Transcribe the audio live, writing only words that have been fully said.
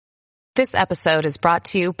This episode is brought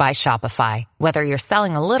to you by Shopify. Whether you're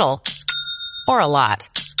selling a little or a lot,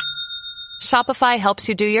 Shopify helps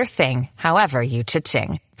you do your thing, however you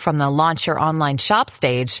cha-ching. From the launch your online shop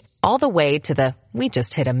stage, all the way to the we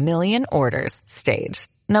just hit 1 million orders stage.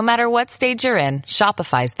 No matter what stage you're in,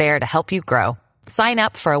 Shopify's there to help you grow. Sign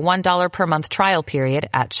up for a $1 per month trial period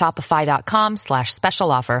at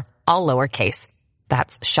shopify.com/special offer, all lowercase.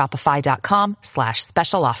 That's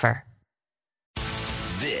shopify.com/special offer.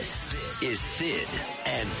 This is Sid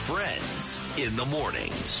and Friends in the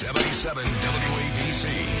morning. 77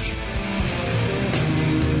 WABC.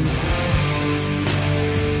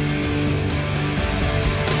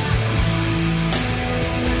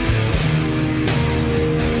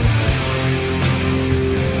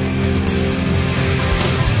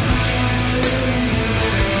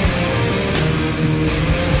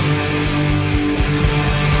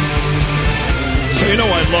 You know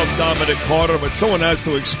I love Dominic Carter, but someone has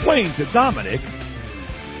to explain to Dominic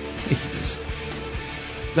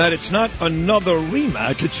that it's not another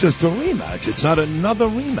rematch, it's just a rematch. It's not another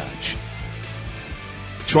rematch.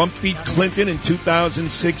 Trump beat Clinton in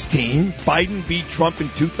 2016. Biden beat Trump in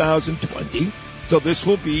 2020. So this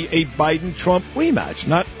will be a Biden-Trump rematch,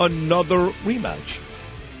 not another rematch.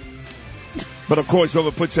 But, of course,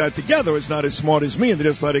 whoever puts that together is not as smart as me, and they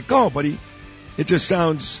just let it go. But it just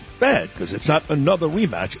sounds bad because it's not another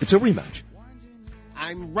rematch. It's a rematch.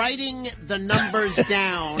 I'm writing the numbers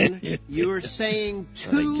down. You are saying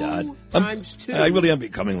times two. I really am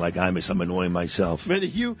becoming like Imus. I'm annoying myself. I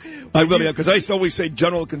really am, because I used to always say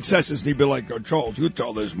general consensus, and he'd be like, Charles, you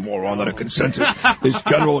tell this moron that a consensus is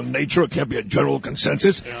general in nature. It can't be a general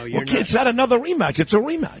consensus. No, it's not another rematch. It's a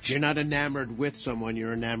rematch. You're not enamored with someone.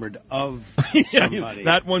 You're enamored of somebody.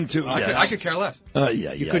 That one, too, yes. I could care less.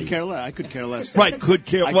 You could care less. I could care less. Right, could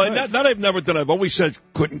care. That I've never done. I've always said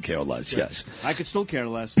couldn't care less, yes. I could still care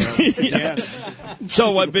less, though. Yes.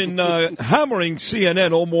 So I've been hammering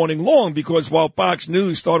CNN all morning long because while Fox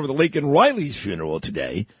News started with Laken Riley's funeral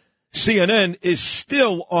today, CNN is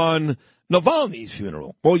still on Navalny's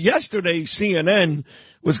funeral. Well, yesterday CNN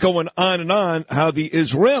was going on and on how the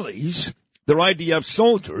Israelis, their IDF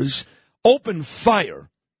soldiers, opened fire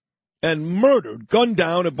and gunned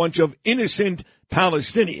down a bunch of innocent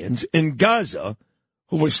Palestinians in Gaza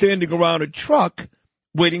who were standing around a truck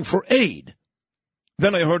waiting for aid.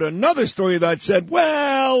 Then I heard another story that said,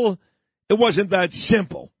 well, it wasn't that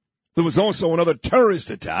simple. There was also another terrorist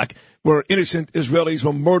attack where innocent Israelis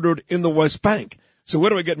were murdered in the West Bank. So where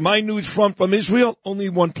do I get my news from Israel? Only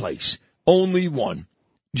one place. Only one.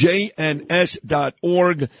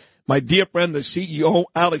 JNS.org. My dear friend, the CEO,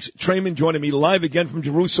 Alex Traiman, joining me live again from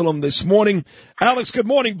Jerusalem this morning. Alex, good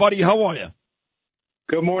morning, buddy. How are you?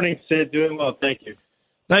 Good morning, Sid. Doing well. Thank you.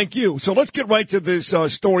 Thank you. So let's get right to this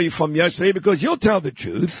story from yesterday, because you'll tell the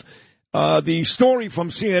truth. The story from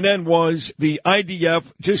CNN was the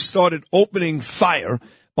IDF just started opening fire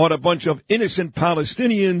on a bunch of innocent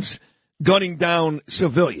Palestinians, gunning down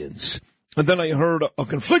civilians. And then I heard a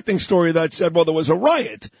conflicting story that said, well, there was a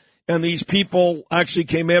riot, and these people actually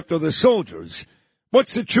came after the soldiers.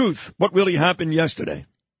 What's the truth? What really happened yesterday?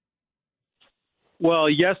 Well,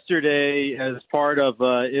 yesterday, as part of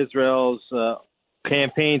Israel's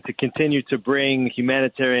campaign to continue to bring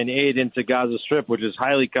humanitarian aid into Gaza Strip, which is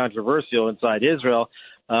highly controversial inside Israel,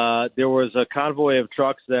 there was a convoy of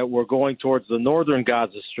trucks that were going towards the northern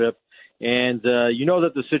Gaza Strip. And you know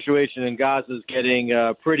that the situation in Gaza is getting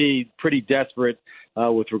pretty desperate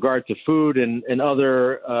with regard to food and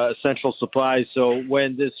other essential supplies. So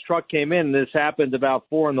when this truck came in, this happened about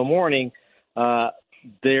 4 a.m,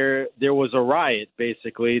 there was a riot,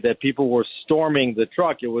 basically, that people were storming the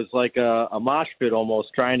truck. It was like a mosh pit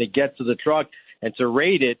almost, trying to get to the truck and to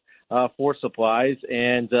raid it for supplies.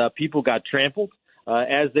 And people got trampled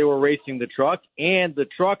as they were racing the truck. And the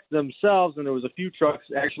trucks themselves, and there was a few trucks,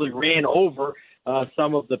 actually ran over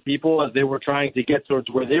some of the people as they were trying to get towards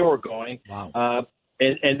where they were going. Wow.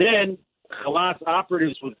 And then Hamas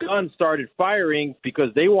operatives with guns started firing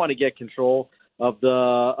because they want to get control of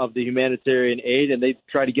the humanitarian aid, and they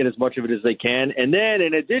try to get as much of it as they can. And then,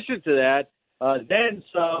 in addition to that, then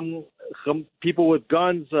some people with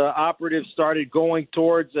guns, operatives, started going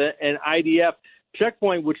towards an IDF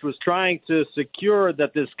checkpoint, which was trying to secure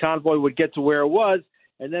that this convoy would get to where it was.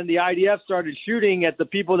 And then the IDF started shooting at the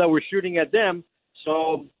people that were shooting at them.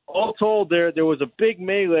 So all told, there was a big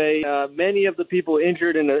melee. Many of the people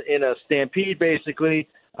injured in a stampede, basically.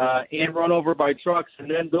 And run over by trucks, and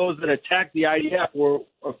then those that attacked the IDF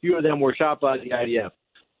a few of them were shot by the IDF.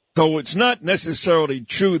 So it's not necessarily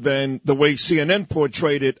true, then, the way CNN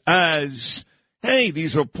portrayed it as, hey,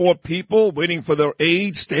 these are poor people waiting for their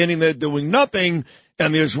aid, standing there doing nothing,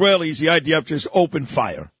 and the Israelis, the IDF, just opened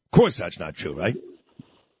fire. Of course that's not true, right?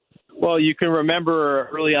 Well, you can remember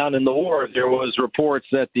early on in the war, there was reports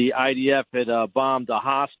that the IDF had bombed a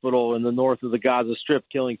hospital in the north of the Gaza Strip,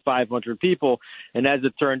 killing 500 people. And as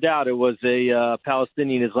it turned out, it was a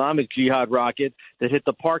Palestinian Islamic Jihad rocket that hit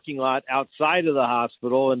the parking lot outside of the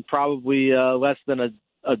hospital, and probably less than a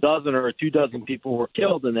dozen or 24 people were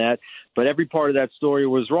killed in that. But every part of that story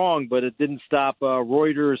was wrong, but it didn't stop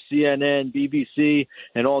Reuters, CNN, BBC,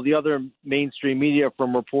 and all the other mainstream media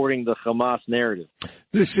from reporting the Hamas narrative.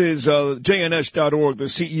 This is JNS.org, the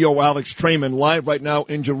CEO, Alex Traiman, live right now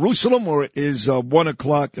in Jerusalem, where it is 1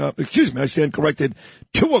 o'clock, I stand corrected,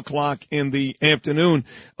 2 o'clock in the afternoon.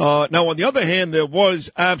 Now, on the other hand, there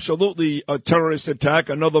was absolutely a terrorist attack,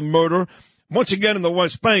 another murder. Once again, in the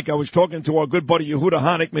West Bank, I was talking to our good buddy Yehuda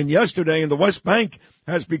Honickman yesterday, and the West Bank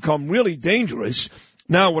has become really dangerous.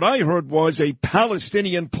 Now, what I heard was a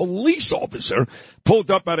Palestinian police officer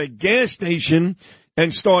pulled up at a gas station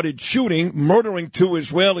and started shooting, murdering 2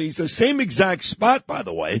 Israelis, the same exact spot, by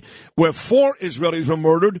the way, where 4 Israelis were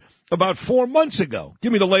murdered about 4 months ago.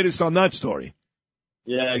 Give me the latest on that story.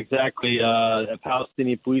 Yeah, exactly. A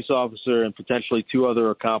Palestinian police officer and potentially 2 other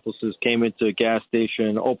accomplices came into a gas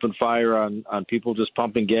station, opened fire on people just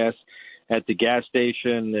pumping gas at the gas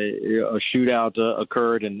station. A shootout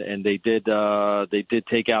occurred, and they did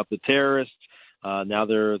take out the terrorists. Now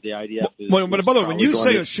the IDF is. Well, but by the way, when you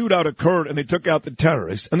say a shootout occurred and they took out the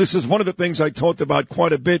terrorists, and this is one of the things I talked about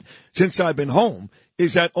quite a bit since I've been home,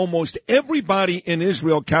 is that almost everybody in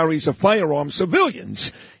Israel carries a firearm,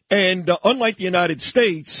 civilians. And unlike the United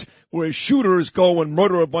States, where shooters go and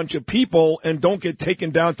murder a bunch of people and don't get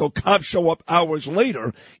taken down till cops show up hours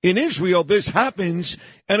later, in Israel this happens,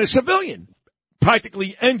 and a civilian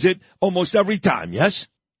practically ends it almost every time, yes?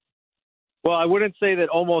 Well, I wouldn't say that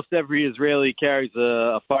almost every Israeli carries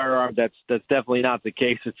a firearm. That's definitely not the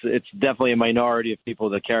case. It's definitely a minority of people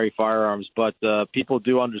that carry firearms, but people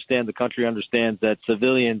do understand, the country understands that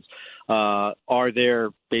civilians are there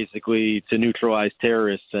basically to neutralize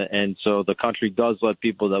terrorists, and so the country does let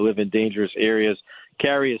people that live in dangerous areas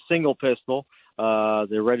carry a single pistol.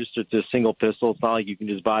 They're registered to a single pistol. It's not like you can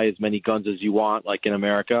just buy as many guns as you want, like in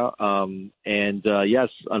America. Yes,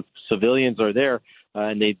 civilians are there,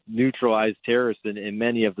 and they neutralize terrorists in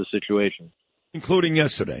many of the situations. Including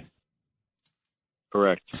yesterday.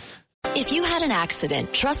 Correct. If you had an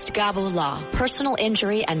accident, trust Gabo Law, personal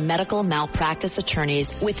injury and medical malpractice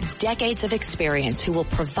attorneys with decades of experience who will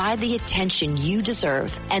provide the attention you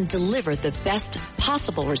deserve and deliver the best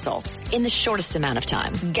possible results in the shortest amount of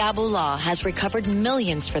time. Gabo Law has recovered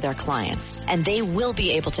millions for their clients, and they will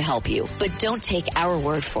be able to help you. But don't take our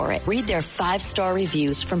word for it. Read their 5-star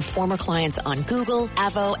reviews from former clients on Google,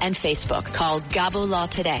 Avo, and Facebook. Call Gabo Law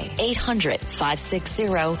today,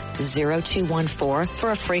 800-560-0214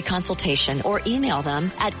 for a free consultation, or email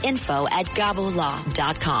them at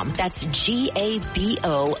info@gabolaw.com. That's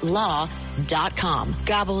GABO law.com.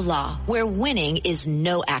 Gabo Law, where winning is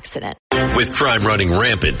no accident. With crime running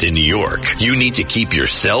rampant in New York, you need to keep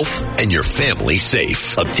yourself and your family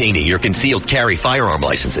safe. Obtaining your concealed carry firearm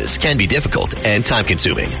licenses can be difficult and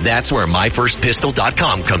time-consuming. That's where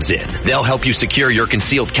MyFirstPistol.com comes in. They'll help you secure your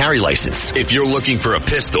concealed carry license. If you're looking for a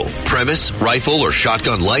pistol, premise, rifle, or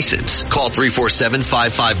shotgun license, call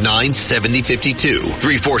 347-559-7052.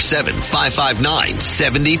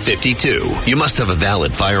 347-559-7052. You must have a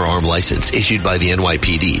valid firearm license issued by the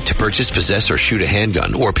NYPD to purchase, possess, or shoot a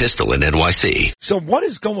handgun or pistol in NYC. So what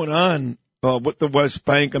is going on with the West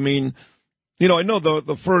Bank? I mean, you know, I know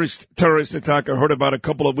the first terrorist attack I heard about a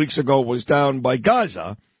couple of weeks ago was down by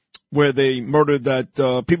Gaza, where they murdered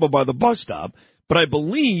that people by the bus stop. But I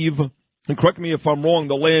believe, and correct me if I'm wrong,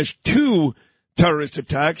 the last 2 terrorist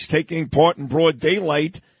attacks taking part in broad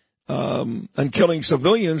daylight and killing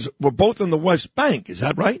civilians were both in the West Bank. Is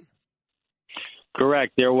that right?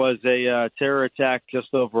 Correct. There was a terror attack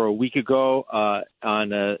just over a week ago on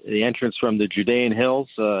the entrance from the Judean Hills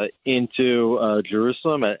into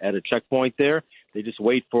Jerusalem at a checkpoint there. They just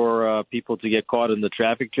wait for people to get caught in the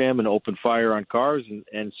traffic jam and open fire on cars.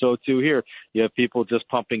 And so, too, here. You have people just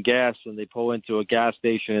pumping gas, and they pull into a gas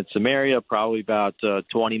station in Samaria, probably about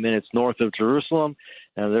 20 minutes north of Jerusalem.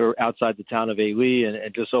 And they're outside the town of Eli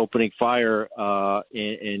and just opening fire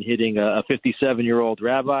and hitting a 57-year-old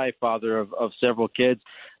rabbi, father of several kids,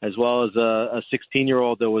 as well as a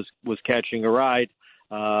 16-year-old that was catching a ride,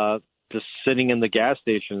 just sitting in the gas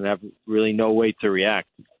station and have really no way to react.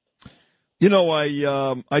 You know,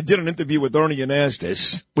 I did an interview with Ernie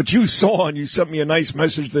Anastas, which you saw, and you sent me a nice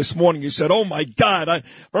message this morning. You said, "Oh my God,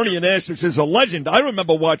 Ernie Anastas is a legend." I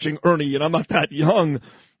remember watching Ernie, and I'm not that young.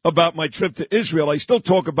 about my trip to Israel. I still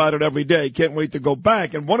talk about it every day. Can't wait to go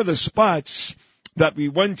back. And one of the spots that we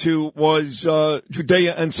went to was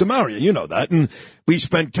Judea and Samaria. You know that. And we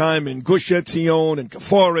spent time in Gush Etzion and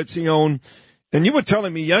Kfar Etzion. And you were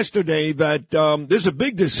telling me yesterday that there's a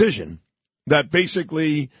big decision that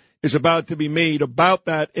basically is about to be made about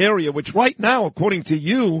that area, which right now, according to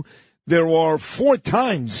you, there are 4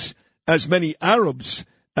 times as many Arabs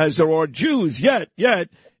as there are Jews. Yet,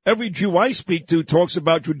 every Jew I speak to talks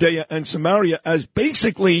about Judea and Samaria as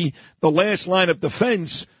basically the last line of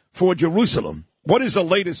defense for Jerusalem. What is the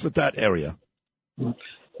latest with that area?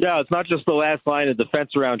 Yeah, it's not just the last line of defense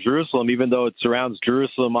around Jerusalem, even though it surrounds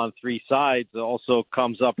Jerusalem on 3 sides. It also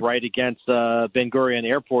comes up right against Ben Gurion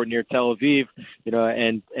Airport near Tel Aviv,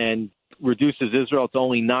 and reduces Israel to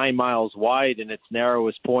only 9 miles wide in its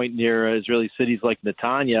narrowest point near Israeli cities like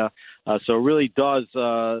Netanya. So it really does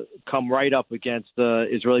come right up against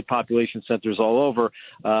Israeli population centers all over.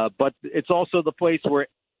 But it's also the place where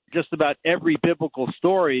just about every biblical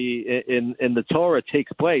story in the Torah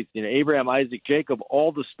takes place. Abraham, Isaac, Jacob,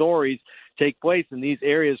 all the stories take place in these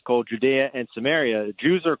areas called Judea and Samaria.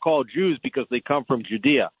 Jews are called Jews because they come from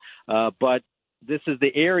Judea. But this is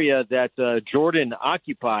the area that Jordan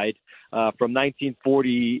occupied from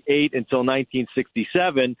 1948 until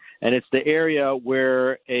 1967, and it's the area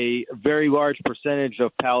where a very large percentage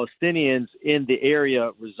of Palestinians in the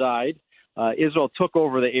area reside. Israel took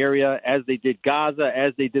over the area as they did Gaza,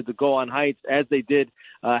 as they did the Golan Heights, as they did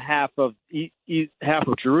half of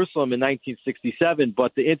Jerusalem in 1967.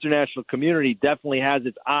 But the international community definitely has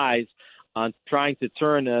its eyes on trying to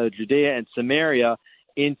turn Judea and Samaria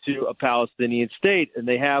into a Palestinian state, and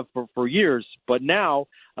they have for years. But now,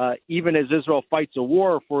 even as Israel fights a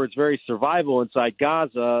war for its very survival inside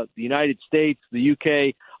Gaza, the United States, the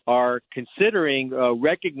UK, are considering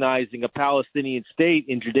recognizing a Palestinian state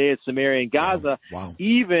in Judea, Samaria, and Gaza,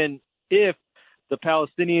 even if the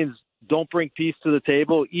Palestinians don't bring peace to the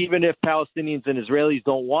table, even if Palestinians and Israelis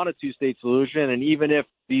don't want a 2-state solution, and even if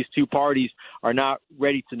these 2 parties are not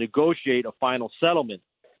ready to negotiate a final settlement.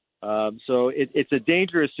 So it's a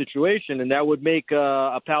dangerous situation, and that would make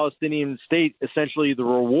a Palestinian state essentially the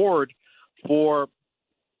reward for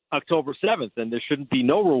October 7th, and there shouldn't be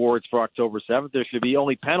no rewards for October 7th. There should be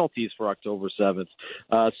only penalties for October 7th.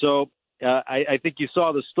 I think you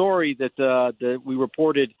saw the story that we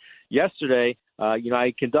reported yesterday.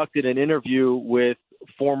 I conducted an interview with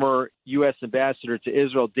former U.S. Ambassador to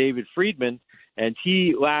Israel, David Friedman, and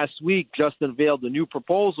he last week just unveiled a new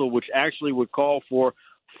proposal which actually would call for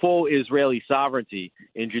full Israeli sovereignty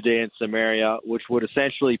in Judea and Samaria, which would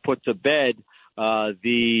essentially put to bed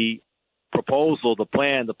the proposal, the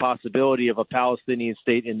plan, the possibility of a Palestinian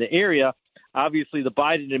state in the area. Obviously, the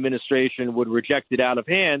Biden administration would reject it out of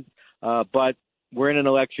hand, but we're in an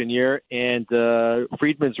election year, and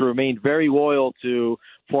Friedman's remained very loyal to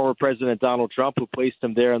former President Donald Trump, who placed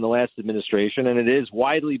him there in the last administration. And it is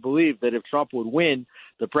widely believed that if Trump would win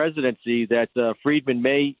the presidency, that Friedman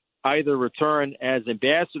may either return as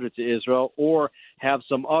ambassador to Israel or have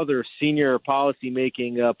some other senior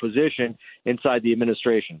policy-making position inside the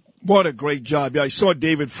administration. What a great job. Yeah, I saw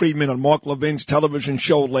David Friedman on Mark Levin's television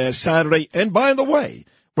show last Saturday. And by the way,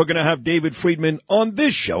 we're going to have David Friedman on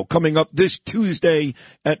this show coming up this Tuesday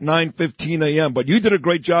at 9:15 a.m. But you did a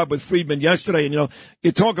great job with Friedman yesterday. And,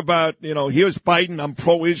 you talk about, here's Biden, I'm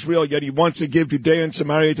pro-Israel, yet he wants to give Judea and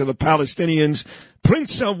Samaria to the Palestinians.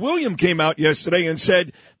 Prince William came out yesterday and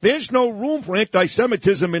said there's no room for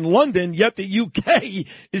anti-Semitism in London, yet the UK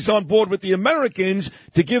is on board with the Americans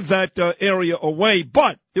to give that area away.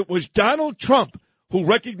 But it was Donald Trump who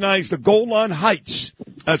recognized the Golan Heights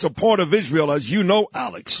as a part of Israel, as you know,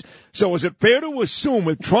 Alex. So is it fair to assume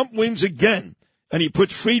if Trump wins again and he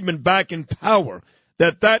puts Friedman back in power,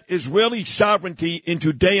 that Israeli sovereignty in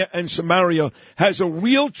Judea and Samaria has a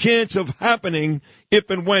real chance of happening if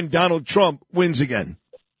and when Donald Trump wins again?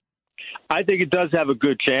 I think it does have a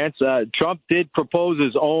good chance. Trump did propose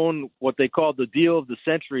his own, what they called the deal of the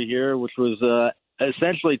century here, which was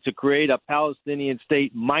essentially to create a Palestinian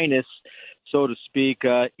state minus, so to speak,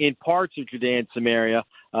 in parts of Judea and Samaria.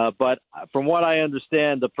 But from what I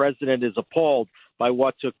understand, the president is appalled by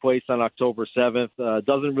what took place on October 7th,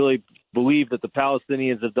 doesn't really believe that the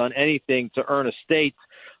Palestinians have done anything to earn a state,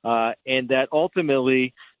 and that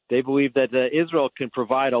ultimately they believe that Israel can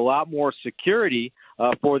provide a lot more security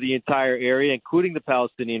for the entire area, including the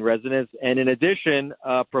Palestinian residents, and in addition,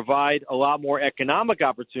 provide a lot more economic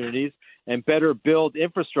opportunities and better build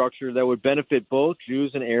infrastructure that would benefit both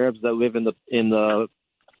Jews and Arabs that live in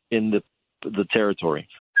the territory.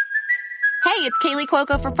 Hey, it's Kaylee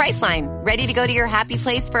Cuoco for Priceline. Ready to go to your happy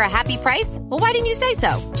place for a happy price? Well, why didn't you say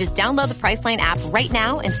so? Just download the Priceline app right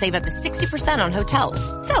now and save up to 60% on hotels.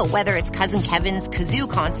 So whether it's Cousin Kevin's Kazoo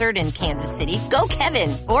Concert in Kansas City, go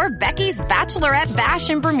Kevin, or Becky's Bachelorette Bash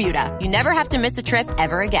in Bermuda, you never have to miss a trip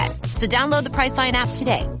ever again. So download the Priceline app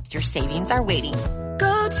today. Your savings are waiting.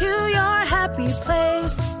 Go to your happy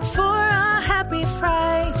place for a happy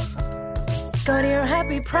price. Go to your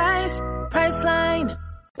happy price, Priceline.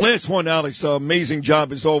 Last one, Alex. Amazing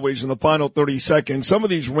job as always in the final 30 seconds. Some of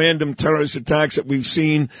these random terrorist attacks that we've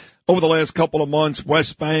seen over the last couple of months,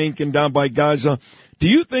 West Bank and down by Gaza. Do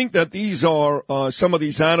you think that these are some of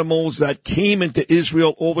these animals that came into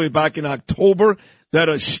Israel all the way back in October that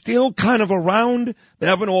are still kind of around? They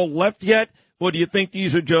haven't all left yet? Or do you think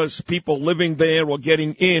these are just people living there or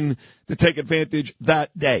getting in to take advantage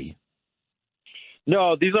that day?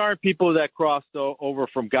 No, these aren't people that crossed over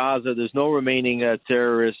from Gaza. There's no remaining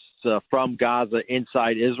terrorists from Gaza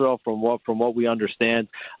inside Israel, from what we understand.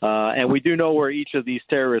 And we do know where each of these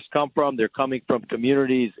terrorists come from. They're coming from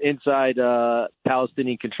communities inside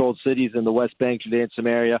Palestinian-controlled cities in the West Bank, Judea and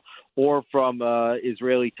Samaria, or from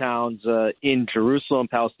Israeli towns in Jerusalem,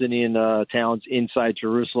 Palestinian towns inside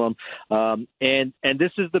Jerusalem. And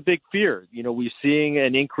this is the big fear. You know, we're seeing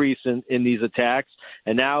an increase in these attacks.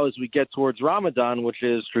 And now as we get towards Ramadan, which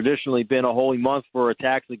has traditionally been a holy month for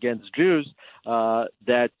attacks against Jews,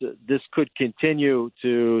 that this could continue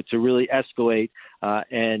to really escalate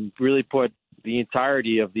and really put the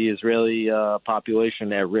entirety of the Israeli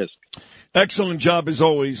population at risk. Excellent job as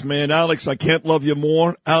always, man. Alex, I can't love you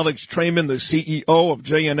more. Alex Traiman, the CEO of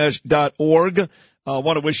JNS.org. I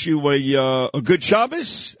want to wish you a good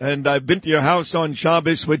Shabbos, and I've been to your house on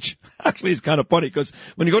Shabbos, which actually is kind of funny because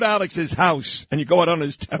when you go to Alex's house and you go out on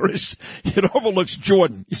his terrace, it overlooks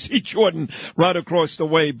Jordan. You see Jordan right across the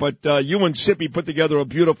way, but you and Sippy put together a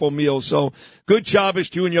beautiful meal. So good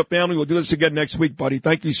Shabbos to you and your family. We'll do this again next week, buddy.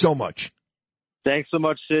 Thank you so much. Thanks so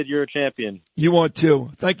much, Sid. You're a champion. You are too.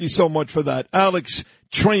 Thank you so much for that. Alex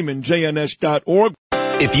Traiman, JNS.org.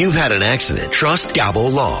 If you've had an accident, trust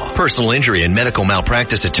Gabo Law, personal injury and medical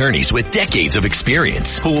malpractice attorneys with decades of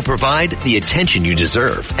experience who will provide the attention you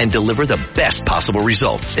deserve and deliver the best possible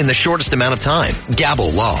results in the shortest amount of time.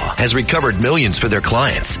 Gabo Law has recovered millions for their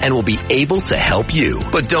clients and will be able to help you.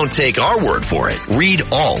 But don't take our word for it. Read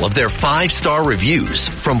all of their 5-star reviews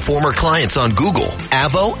from former clients on Google,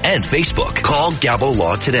 Avo, and Facebook. Call Gabo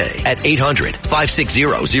Law today at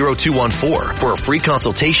 800-560-0214 for a free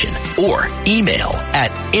consultation or email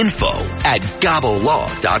at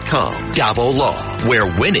info@gabolaw.com. Gabo Law, where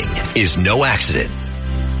winning is no accident.